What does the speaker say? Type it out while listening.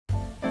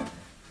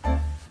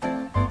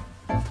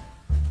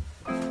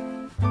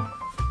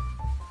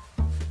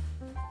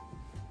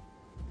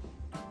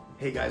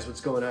Hey guys, what's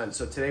going on?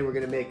 So today we're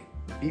gonna make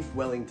beef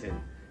Wellington.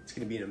 It's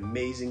gonna be an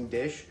amazing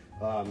dish.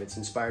 It's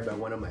inspired by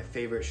one of my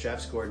favorite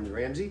chefs, Gordon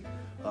Ramsay.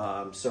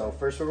 So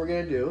first what we're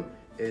gonna do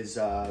is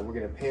we're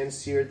gonna pan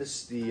sear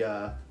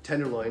the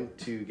tenderloin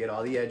to get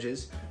all the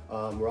edges.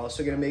 We're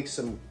also gonna make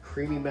some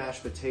creamy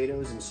mashed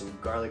potatoes and some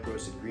garlic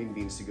roasted green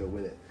beans to go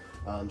with it.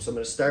 So I'm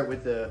gonna start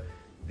with the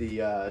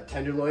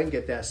tenderloin,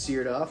 get that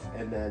seared off,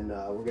 and then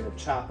we're gonna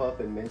chop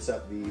up and mince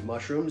up the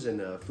mushrooms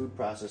in a food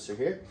processor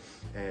here,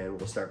 and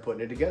we'll start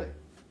putting it together.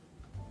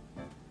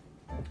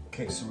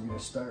 Okay, so we're gonna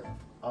start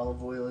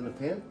olive oil in the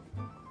pan,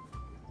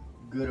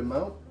 good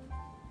amount.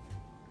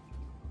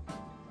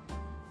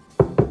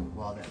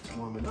 While that's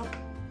warming up,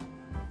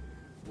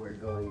 we're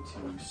going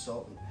to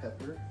salt and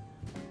pepper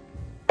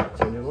the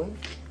tenderloin.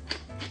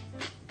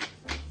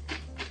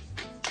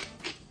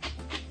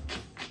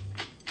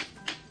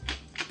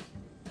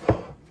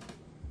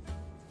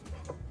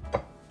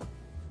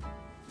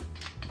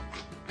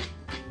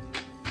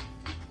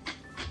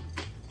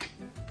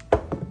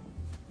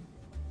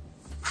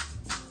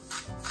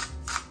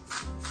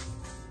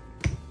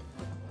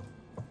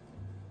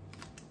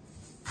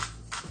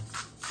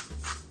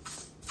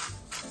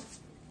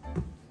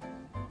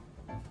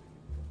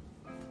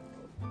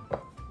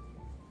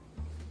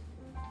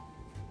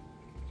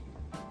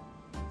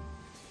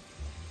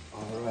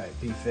 All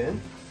right, beef in.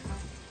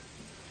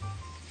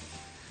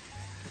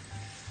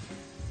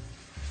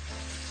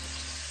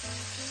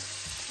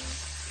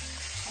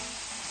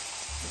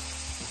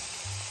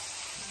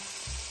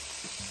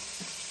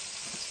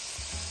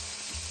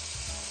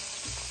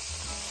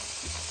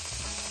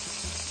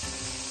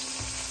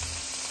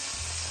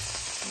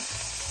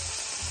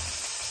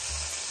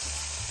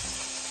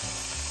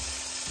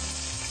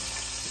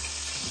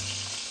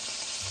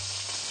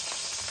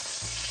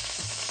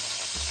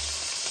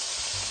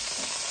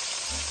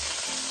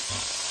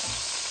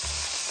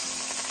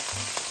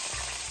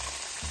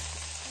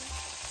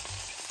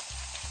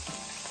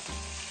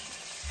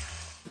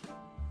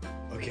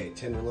 Okay,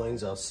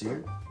 tenderloins all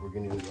seared. We're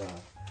going to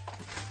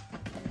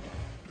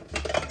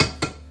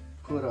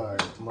put our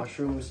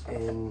mushrooms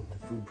in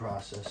the food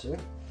processor,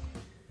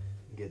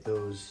 get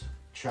those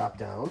chopped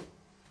down.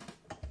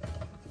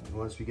 And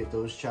once we get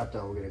those chopped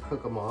down, we're going to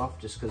cook them off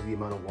just because of the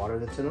amount of water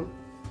that's in them.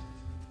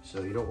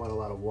 So you don't want a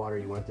lot of water.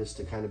 You want this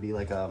to kind of be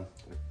like a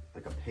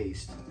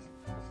paste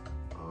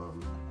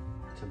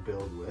to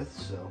build with.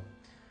 So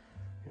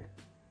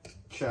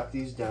chop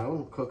these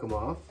down, cook them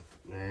off,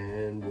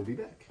 and we'll be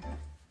back.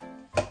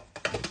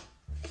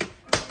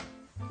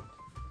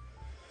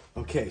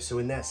 Okay, so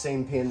in that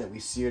same pan that we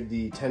seared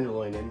the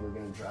tenderloin in, we're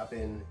gonna drop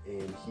in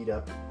and heat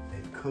up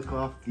and cook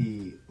off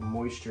the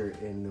moisture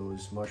in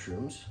those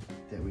mushrooms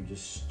that we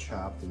just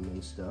chopped and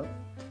minced up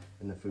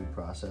in the food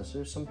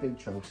processor. Some big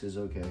chunks is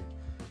okay.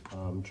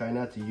 Try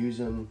not to use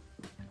them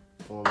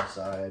on the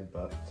side,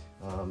 but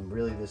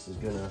really this is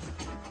gonna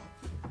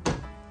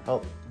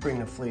help bring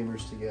the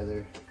flavors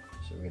together.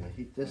 So we're gonna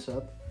heat this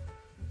up,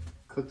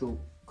 cook the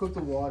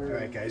water.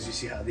 All right, guys, you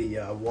see how the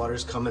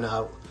water's coming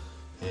out?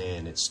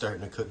 And it's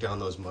starting to cook down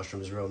those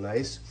mushrooms real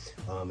nice.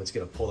 It's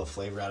gonna pull the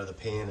flavor out of the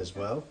pan as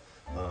well.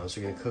 So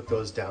we're gonna cook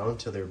those down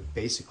until they're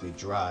basically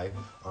dry.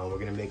 We're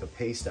gonna make a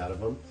paste out of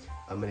them.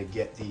 I'm gonna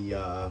get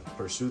the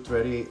pursuit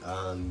ready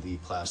on the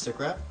plastic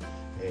wrap,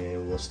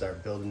 and we'll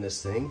start building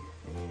this thing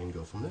and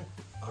go from there.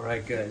 All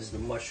right, guys, the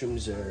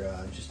mushrooms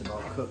are just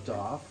about cooked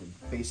off.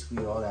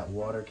 Basically all that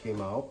water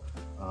came out.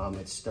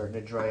 It's starting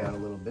to dry out a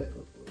little bit.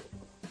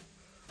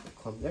 A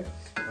clump there.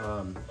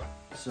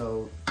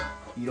 So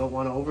you don't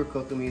want to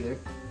overcook them either,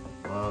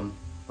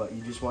 but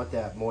you just want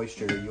that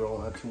moisture. You don't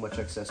want too much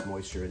excess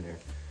moisture in there.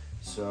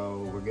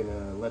 So we're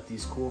gonna let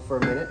these cool for a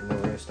minute, and then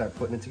we're gonna start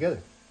putting it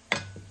together.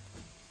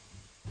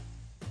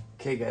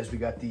 Okay, guys, we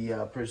got the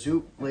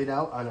prosciutto laid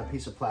out on a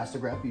piece of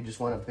plastic wrap. You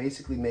just want to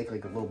basically make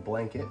like a little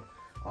blanket.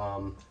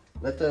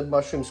 Let the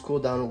mushrooms cool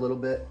down a little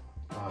bit.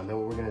 Then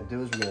what we're gonna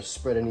do is we're gonna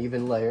spread an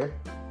even layer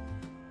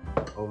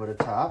over the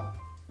top.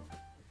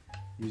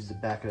 Use the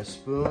back of a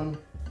spoon.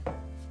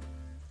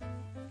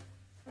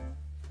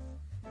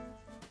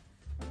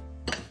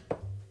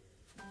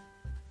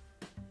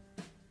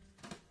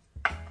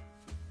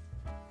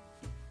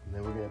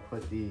 Then we're going to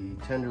put the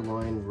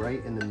tenderloin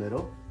right in the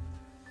middle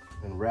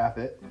and wrap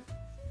it.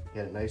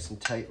 Get it nice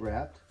and tight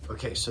wrapped.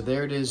 Okay, so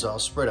there it is all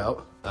spread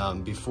out.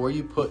 Before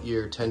you put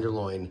your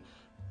tenderloin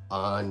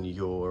on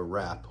your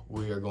wrap,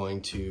 we are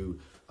going to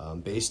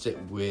baste it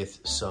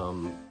with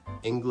some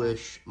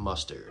English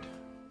mustard.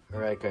 All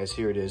right, guys,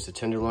 here it is, the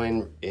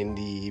tenderloin in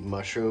the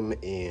mushroom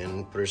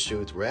and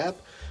prosciutto wrap.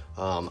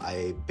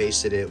 I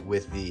basted it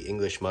with the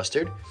English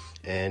mustard,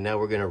 and now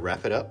we're gonna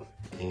wrap it up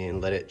and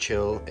let it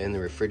chill in the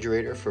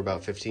refrigerator for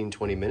about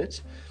 15-20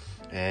 minutes,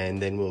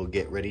 and then we'll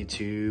get ready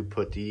to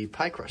put the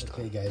pie crust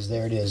on. Okay, guys,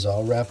 there it is,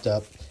 all wrapped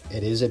up.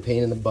 It is a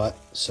pain in the butt,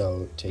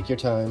 so take your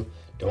time,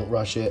 don't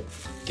rush it,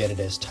 get it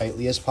as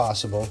tightly as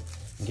possible,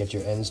 and get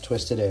your ends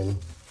twisted in.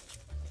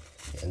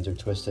 Ends are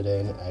twisted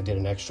in. I did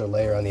an extra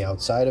layer on the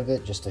outside of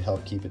it just to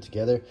help keep it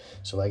together.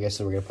 So like I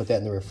said, we're gonna put that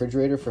in the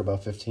refrigerator for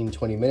about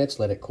 15-20 minutes,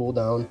 let it cool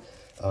down.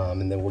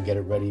 and then we'll get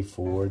it ready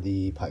for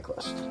the pie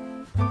crust.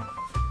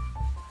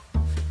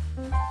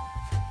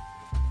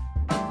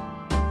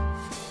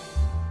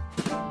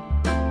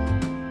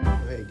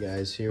 Alright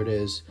guys, here it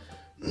is.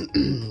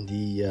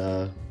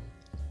 The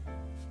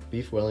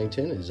beef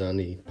Wellington is on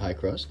the pie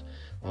crust.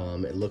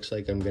 It looks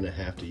like I'm gonna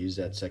have to use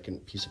that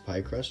second piece of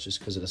pie crust just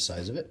because of the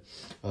size of it,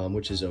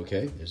 which is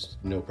okay. There's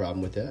no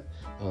problem with that.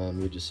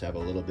 You just have a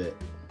little bit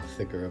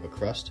thicker of a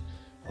crust.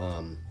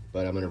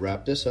 But I'm gonna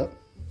wrap this up,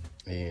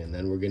 and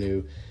then we're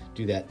gonna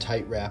do that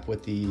tight wrap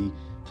with the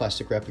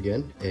plastic wrap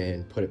again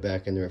and put it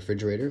back in the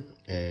refrigerator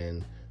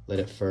and let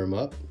it firm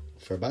up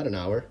for about an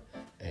hour,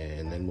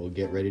 and then we'll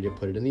get ready to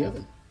put it in the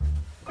oven.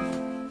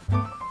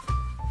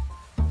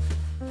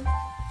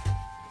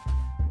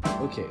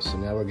 Okay, so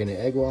now we're gonna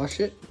egg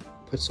wash it,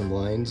 put some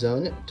lines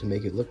on it to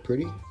make it look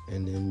pretty,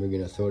 and then we're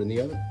gonna throw it in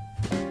the oven.